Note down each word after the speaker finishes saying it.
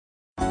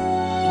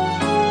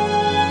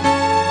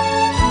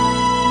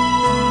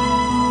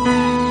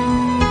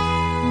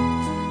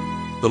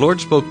The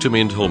Lord spoke to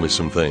me and told me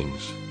some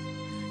things.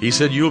 He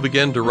said, you'll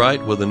begin to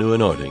write with a new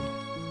anointing.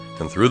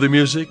 And through the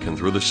music and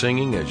through the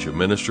singing as you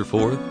minister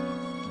forth,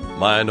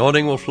 my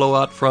anointing will flow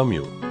out from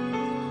you.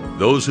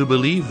 Those who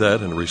believe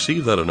that and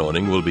receive that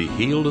anointing will be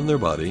healed in their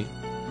body.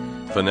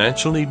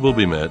 Financial need will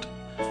be met.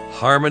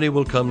 Harmony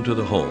will come to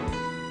the home.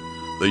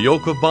 The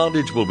yoke of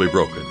bondage will be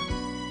broken,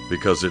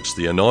 because it's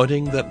the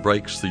anointing that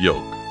breaks the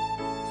yoke.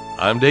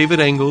 I'm David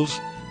Engels,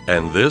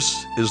 and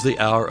this is the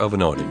Hour of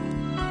Anointing.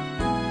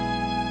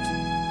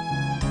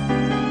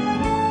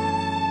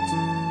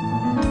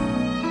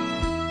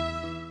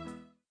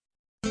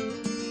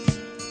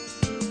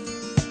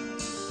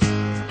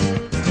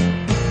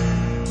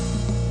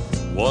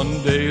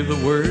 One day the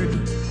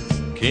Word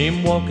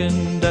came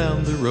walking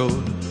down the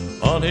road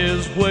on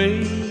his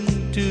way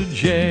to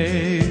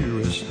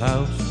Jairus'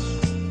 house.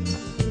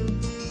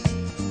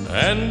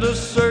 And a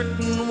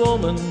certain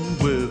woman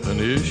with an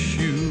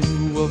issue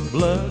of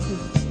blood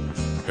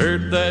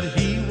heard that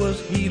he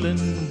was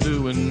healing,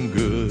 doing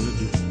good.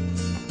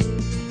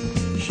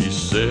 She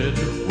said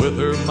with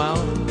her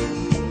mouth,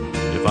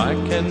 if I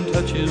can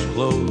touch his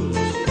clothes,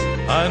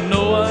 I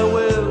know I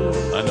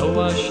will, I know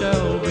I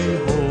shall be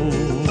whole.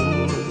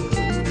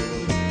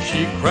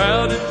 She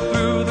crowded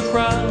through the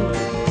crowd,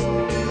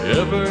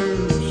 ever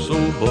so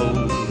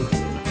bold.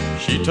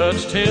 She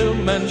touched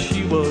him and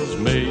she was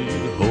made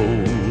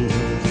whole.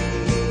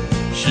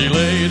 She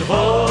laid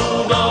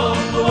hold on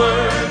the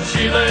Word,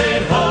 she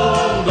laid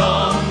hold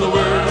on the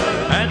Word,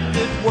 and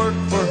it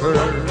worked for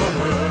her.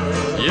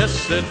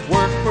 Yes, it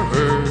worked for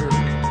her.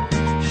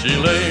 She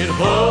laid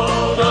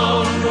hold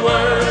on the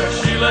Word,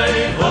 she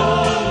laid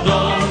hold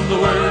on the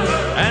Word,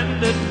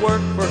 and it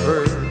worked for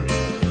her.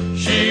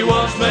 She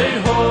was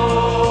made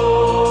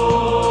whole.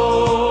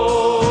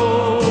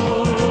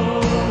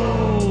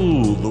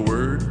 The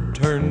Word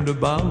turned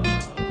about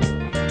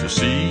to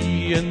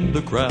see in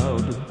the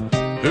crowd,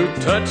 who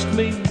touched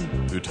me,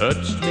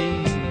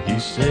 he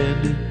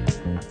said.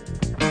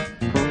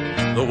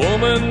 The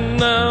woman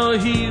now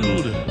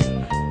healed,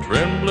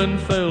 trembling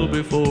fell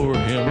before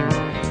him,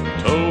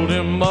 told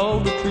him all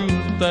the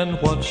truth and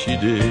what she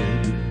did.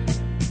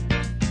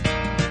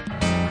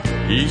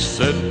 He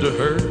said to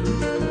her,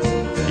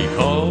 he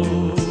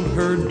called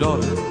her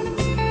daughter,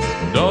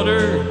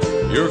 daughter,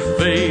 your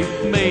faith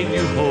made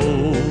you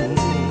whole.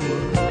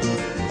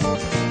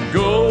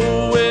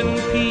 Go in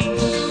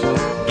peace,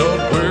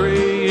 don't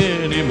worry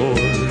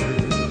anymore.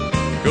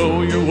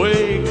 Go your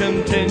way,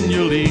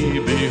 continually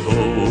be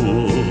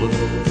whole.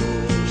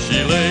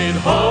 She laid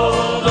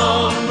hold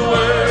on the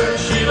Word,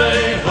 she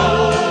laid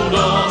hold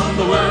on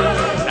the Word,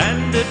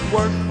 and it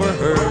worked for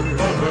her.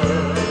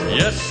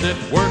 Yes, it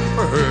worked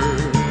for her.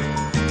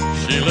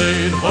 She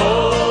laid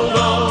hold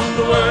on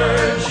the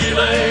Word, she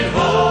laid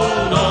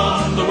hold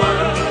on the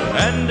Word,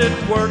 and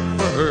it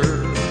worked for her.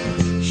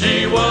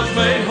 She was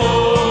made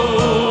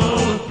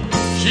whole.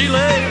 She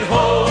laid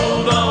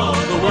hold on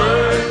the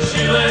Word,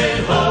 she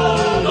laid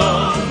hold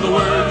on the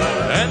Word,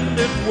 and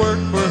it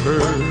worked for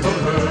her.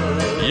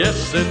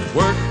 Yes, it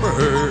worked for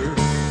her.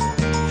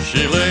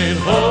 She laid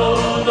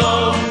hold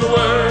on the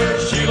Word,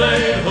 she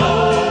laid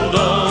hold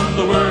on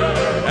the Word,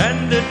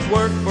 and it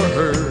worked for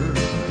her.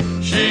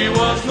 She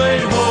was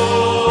made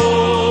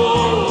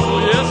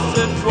whole. Yes,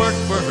 it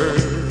worked for her.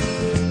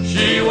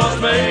 She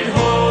was made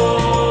whole.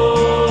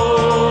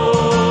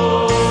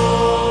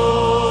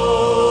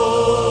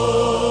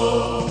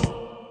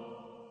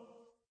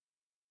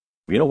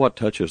 You know what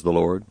touches the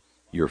Lord?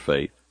 Your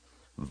faith.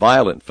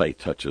 Violent faith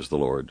touches the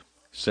Lord.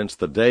 From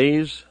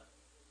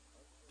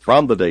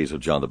the days of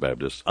John the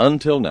Baptist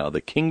until now, the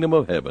kingdom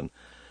of heaven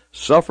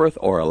suffereth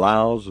or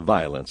allows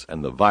violence,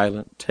 and the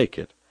violent take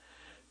it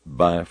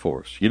by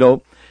force. You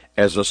know,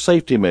 as a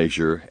safety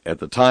measure, at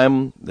the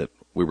time that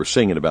we were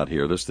singing about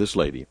here, this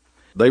lady,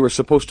 they were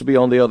supposed to be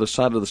on the other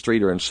side of the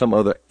street or in some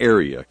other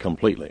area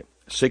completely.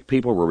 Sick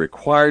people were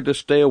required to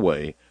stay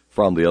away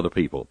from the other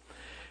people.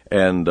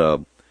 And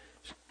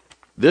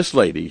this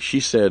lady, she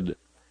said,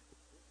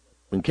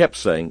 and kept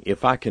saying,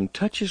 if I can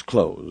touch his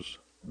clothes,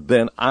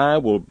 then I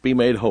will be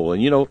made whole.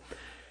 And you know,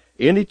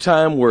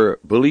 anytime we're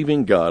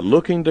believing God,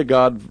 looking to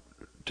God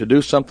to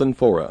do something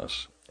for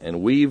us,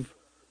 and we've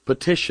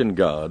petitioned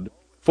God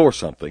for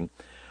something,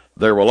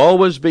 there will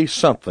always be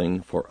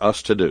something for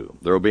us to do.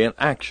 There will be an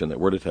action that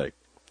we're to take.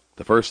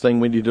 The first thing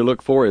we need to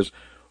look for is,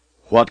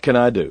 what can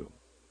I do?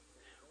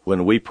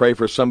 When we pray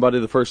for somebody,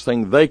 the first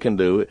thing they can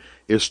do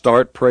is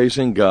start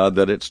praising God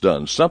that it's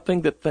done.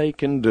 Something that they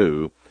can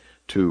do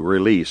to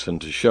release and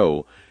to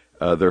show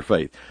their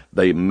faith.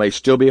 They may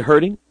still be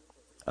hurting.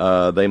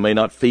 They may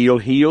not feel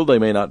healed. They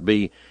may not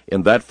be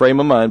in that frame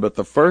of mind. But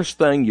the first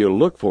thing you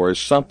look for is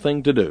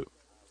something to do.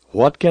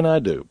 What can I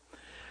do?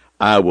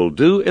 I will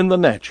do in the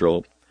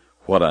natural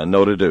what I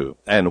know to do.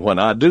 And when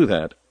I do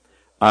that,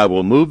 I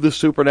will move the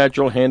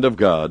supernatural hand of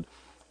God,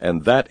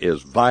 and that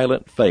is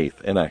violent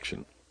faith in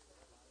action.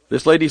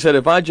 This lady said,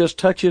 if I just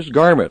touch his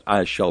garment,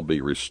 I shall be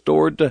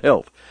restored to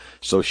health.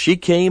 So she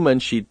came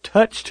and she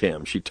touched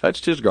him. She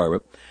touched his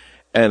garment,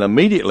 and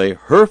immediately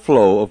her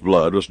flow of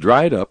blood was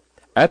dried up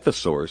at the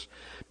source,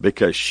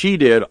 because she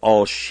did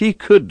all she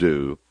could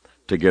do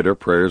to get her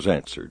prayers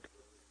answered.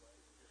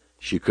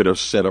 She could have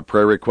sent a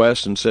prayer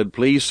request and said,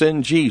 please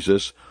send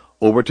Jesus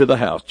over to the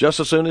house just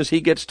as soon as he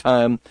gets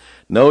time.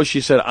 No, she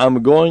said,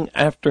 I'm going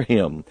after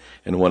him,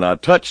 and when I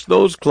touch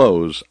those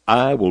clothes,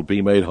 I will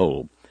be made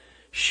whole.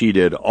 She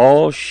did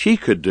all she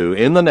could do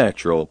in the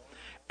natural,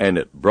 and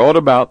it brought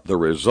about the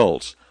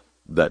results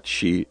that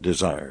she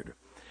desired.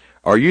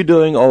 Are you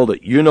doing all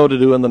that you know to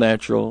do in the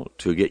natural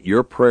to get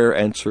your prayer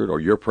answered or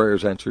your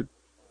prayers answered?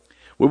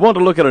 We want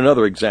to look at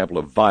another example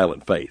of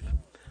violent faith.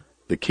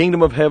 The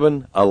kingdom of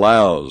heaven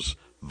allows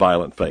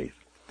violent faith.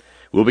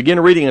 We'll begin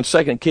reading in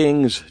 2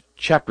 Kings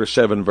chapter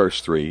 7,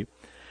 verse 3.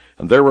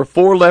 And there were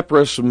 4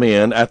 leprous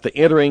men at the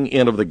entering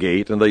in of the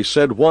gate, and they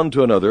said one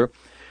to another,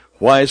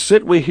 why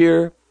sit we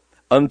here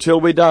until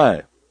we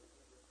die?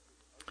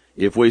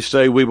 If we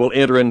say we will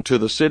enter into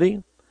the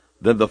city,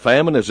 then the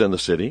famine is in the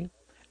city,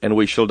 and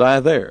we shall die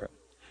there.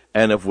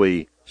 And if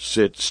we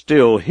sit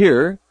still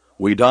here,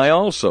 we die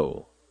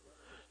also.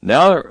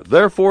 Now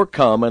therefore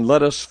come, and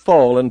let us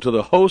fall into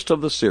the host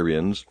of the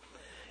Syrians.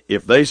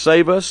 If they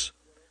save us,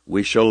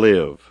 we shall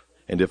live,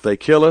 and if they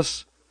kill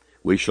us,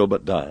 we shall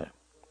but die.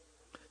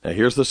 Now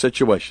here's the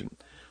situation.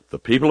 The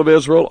people of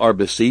Israel are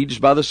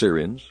besieged by the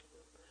Syrians.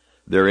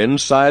 They're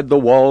inside the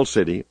walled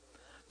city.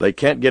 They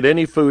can't get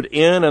any food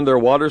in, and their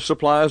water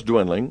supply is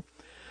dwindling.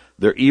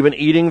 They're even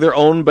eating their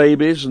own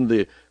babies, and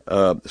the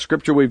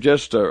scripture we've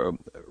just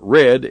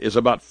read is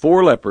about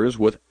 4 lepers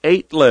with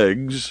 8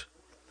 legs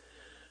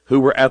who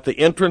were at the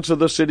entrance of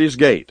the city's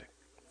gate.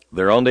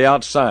 They're on the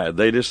outside.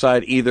 They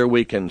decide either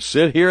we can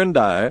sit here and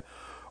die,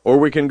 or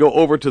we can go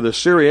over to the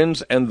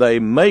Syrians and they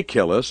may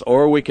kill us,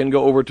 or we can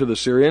go over to the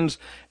Syrians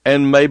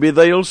and maybe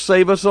they'll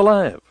save us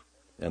alive.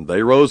 And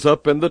they rose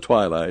up in the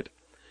twilight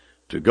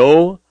to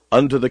go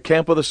unto the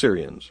camp of the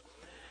Syrians.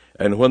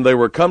 And when they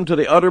were come to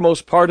the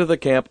uttermost part of the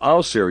camp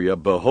of Syria,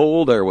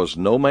 behold, there was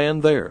no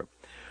man there.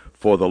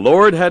 For the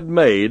Lord had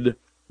made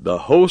the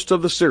host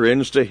of the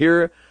Syrians to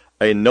hear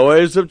a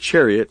noise of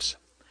chariots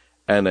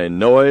and a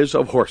noise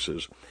of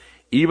horses,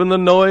 even the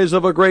noise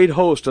of a great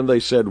host. And they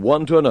said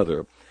one to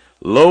another,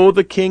 lo,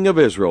 the king of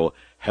Israel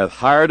hath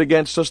hired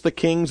against us the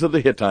kings of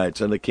the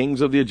Hittites and the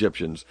kings of the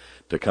Egyptians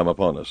to come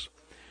upon us.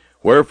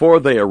 Wherefore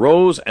they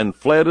arose and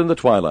fled in the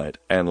twilight,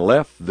 and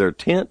left their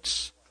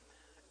tents,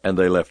 and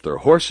they left their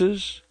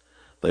horses,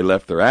 they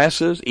left their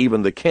asses,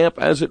 even the camp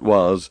as it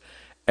was,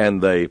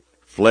 and they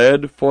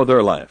fled for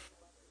their life.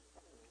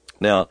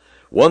 Now,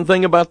 one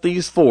thing about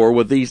these 4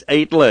 with these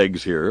 8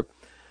 legs here,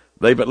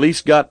 they've at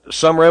least got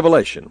some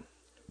revelation.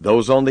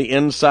 Those on the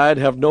inside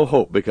have no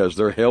hope because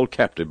they're held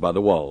captive by the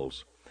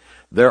walls.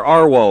 There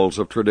are walls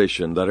of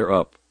tradition that are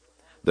up.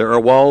 There are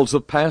walls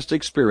of past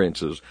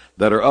experiences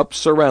that are up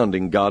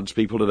surrounding God's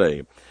people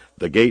today.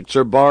 The gates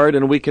are barred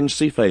and we can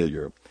see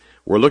failure.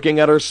 We're looking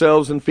at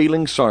ourselves and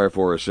feeling sorry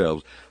for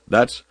ourselves.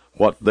 That's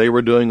what they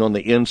were doing on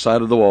the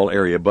inside of the wall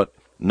area, but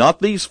not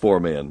these 4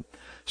 men.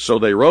 So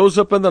they rose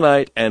up in the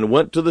night and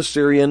went to the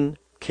Syrian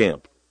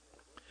camp.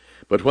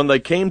 But when they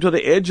came to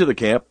the edge of the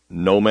camp,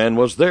 no man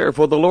was there,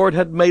 for the Lord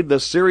had made the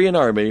Syrian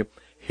army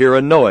hear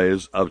a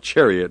noise of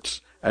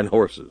chariots and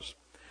horses.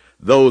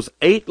 Those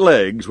 8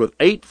 legs with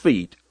 8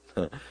 feet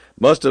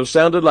must have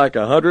sounded like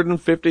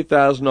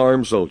 150,000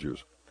 armed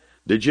soldiers.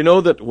 Did you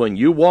know that when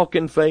you walk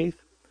in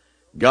faith,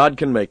 God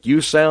can make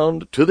you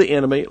sound to the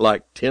enemy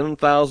like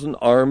 10,000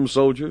 armed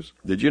soldiers?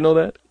 Did you know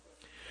that?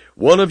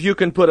 One of you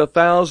can put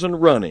 1,000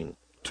 running.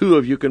 2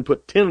 of you can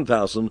put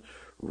 10,000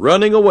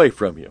 running away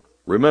from you.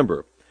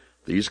 Remember,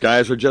 these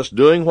guys are just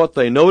doing what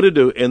they know to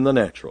do in the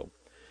natural.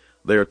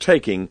 They are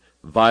taking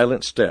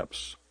violent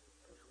steps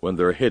when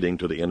they're heading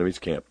to the enemy's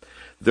camp.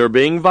 They're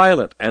being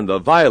violent, and the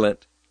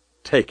violent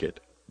take it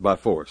by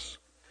force.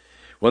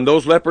 When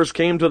those lepers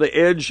came to the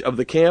edge of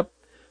the camp,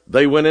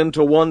 they went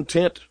into one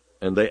tent,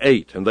 and they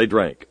ate and they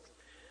drank.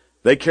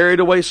 They carried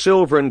away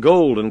silver and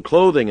gold and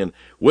clothing, and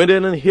went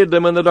in and hid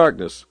them in the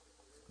darkness.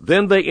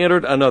 Then they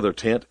entered another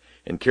tent,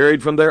 and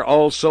carried from there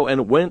also,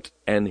 and went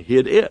and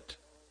hid it.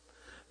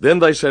 Then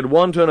they said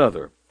one to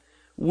another,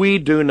 we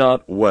do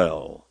not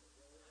well.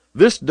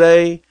 This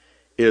day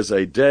is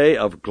a day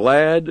of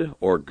glad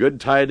or good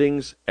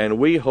tidings, and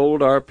we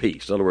hold our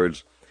peace. In other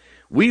words,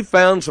 we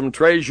found some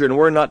treasure and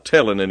we're not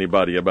telling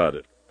anybody about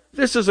it.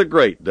 This is a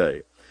great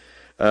day.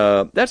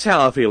 That's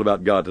how I feel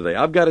about God today.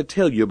 I've got to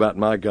tell you about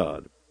my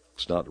God.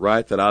 It's not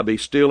right that I be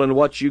still and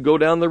watch you go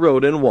down the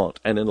road in want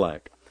and in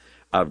lack.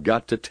 I've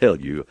got to tell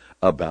you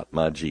about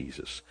my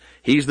Jesus.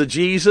 He's the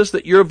Jesus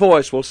that your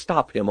voice will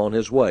stop him on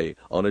his way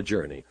on a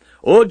journey.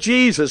 Oh,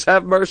 Jesus,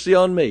 have mercy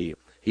on me.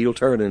 He'll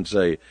turn and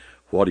say,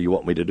 what do you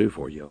want me to do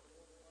for you?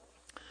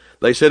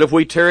 They said, if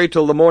we tarry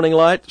till the morning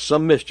light,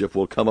 some mischief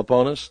will come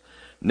upon us.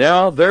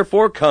 Now,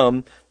 therefore,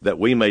 come, that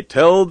we may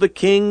tell the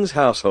king's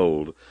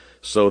household.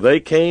 So they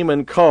came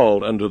and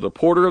called unto the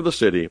porter of the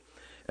city,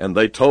 and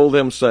they told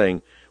them,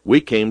 saying,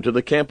 we came to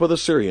the camp of the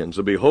Syrians,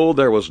 and behold,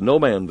 there was no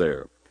man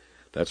there.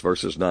 That's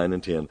verses 9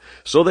 and 10.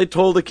 So they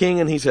told the king,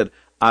 and he said,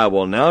 I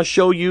will now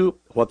show you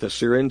what the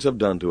Syrians have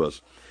done to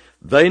us.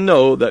 They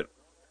know that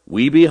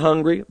We be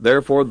hungry,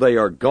 therefore they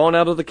are gone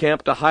out of the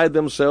camp to hide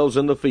themselves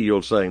in the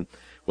field, saying,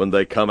 When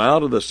they come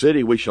out of the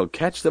city, we shall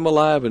catch them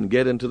alive and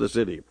get into the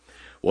city.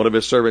 One of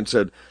his servants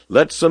said,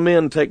 Let some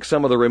men take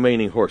some of the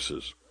remaining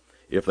horses.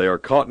 If they are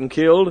caught and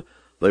killed,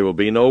 they will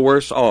be no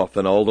worse off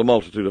than all the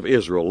multitude of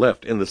Israel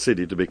left in the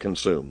city to be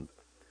consumed.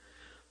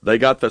 They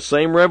got the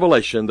same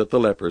revelation that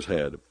the lepers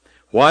had.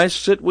 Why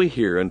sit we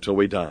here until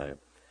we die?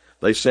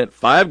 They sent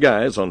 5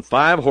 guys on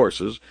 5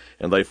 horses,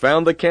 and they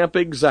found the camp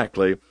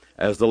exactly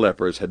as the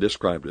lepers had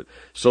described it.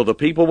 So the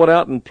people went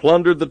out and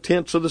plundered the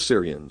tents of the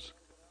Syrians.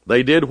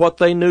 They did what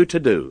they knew to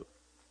do.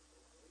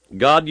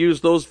 God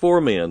used those 4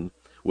 men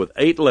with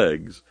 8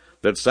 legs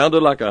that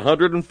sounded like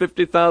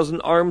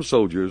 150,000 armed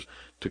soldiers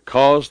to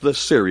cause the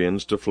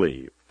Syrians to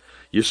flee.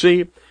 You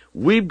see,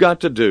 we've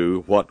got to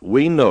do what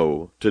we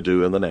know to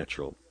do in the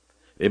natural.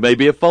 It may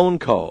be a phone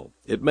call.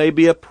 It may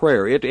be a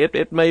prayer.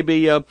 It may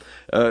be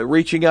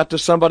reaching out to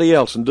somebody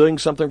else and doing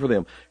something for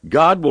them.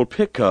 God will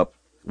pick up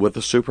with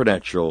the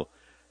supernatural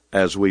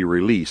as we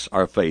release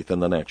our faith in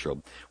the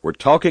natural. We're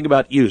talking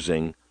about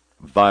using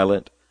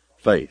violent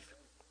faith.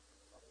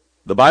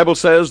 The Bible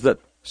says that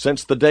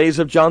since the days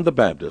of John the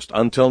Baptist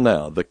until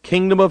now, the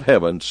kingdom of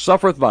heaven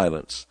suffereth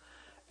violence,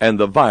 and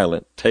the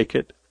violent take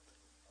it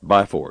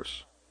by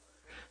force.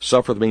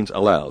 Suffereth means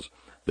allows.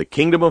 The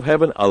kingdom of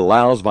heaven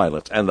allows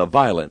violence, and the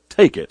violent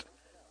take it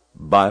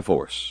by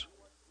force.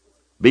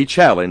 Be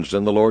challenged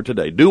in the Lord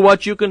today. Do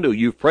what you can do.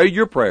 You've prayed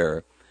your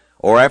prayer,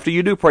 or after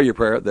you do pray your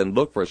prayer, then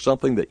look for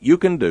something that you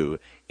can do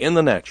in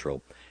the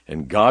natural,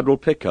 and God will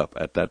pick up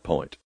at that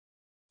point.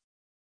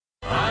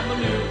 I'm a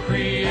new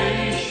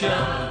creation.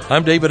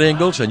 I'm David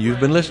Ingalls, and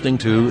you've been listening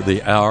to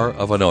The Hour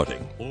of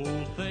Anointing.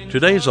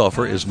 Today's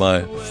offer is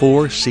my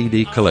 4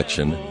 CD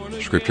collection,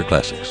 Scripture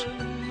Classics.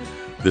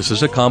 This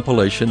is a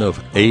compilation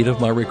of 8 of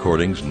my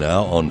recordings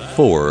now on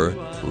 4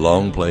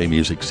 long-play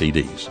music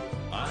CDs.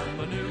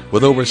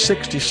 With over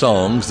 60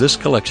 songs, this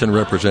collection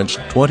represents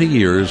 20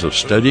 years of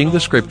studying the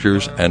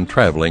Scriptures and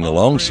traveling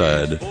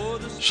alongside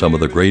some of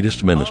the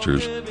greatest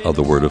ministers of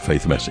the Word of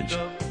Faith message.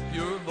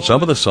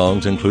 Some of the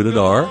songs included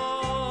are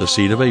The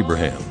Seed of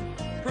Abraham,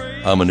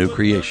 I'm a New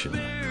Creation,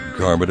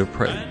 Garment of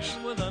Praise,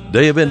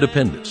 Day of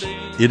Independence,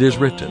 It Is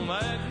Written,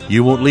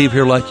 You Won't Leave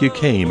Here Like You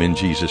Came, in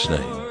Jesus'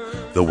 name,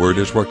 The Word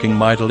is Working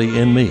Mightily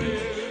in Me,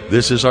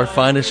 This Is Our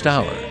Finest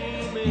Hour,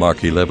 Mark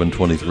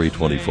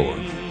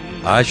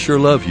 11:23-24, I Sure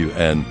Love You,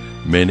 and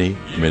many,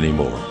 many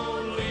more.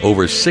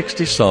 Over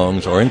 60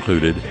 songs are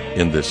included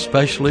in this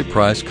specially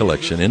priced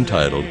collection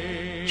entitled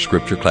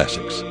Scripture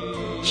Classics.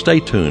 Stay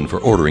tuned for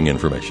ordering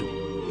information.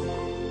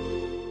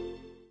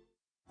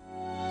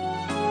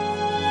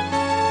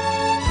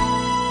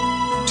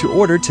 To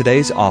order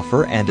today's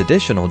offer and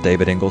additional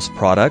David Ingalls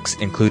products,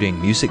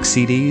 including music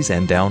CDs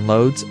and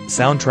downloads,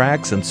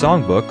 soundtracks, and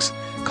songbooks,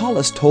 call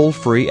us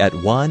toll-free at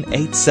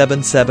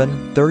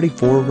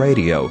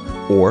 1-877-34-RADIO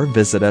or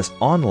visit us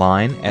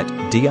online at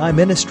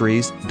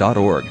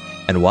diministries.org.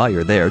 And while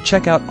you're there,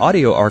 check out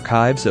audio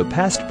archives of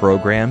past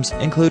programs,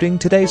 including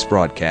today's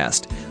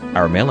broadcast.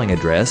 Our mailing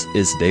address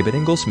is David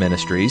Ingalls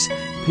Ministries,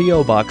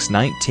 P.O. Box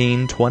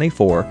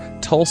 1924,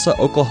 Tulsa,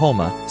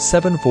 Oklahoma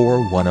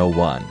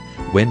 74101.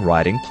 When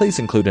writing, please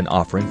include an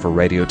offering for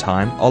radio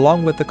time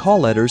along with the call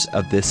letters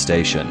of this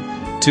station.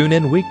 Tune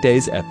in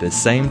weekdays at this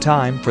same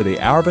time for the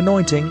Hour of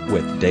Anointing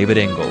with David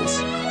Ingalls.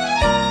 Go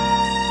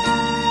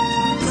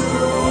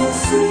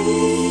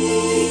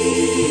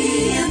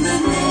free in the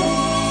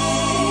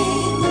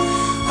name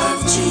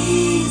of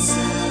Jesus.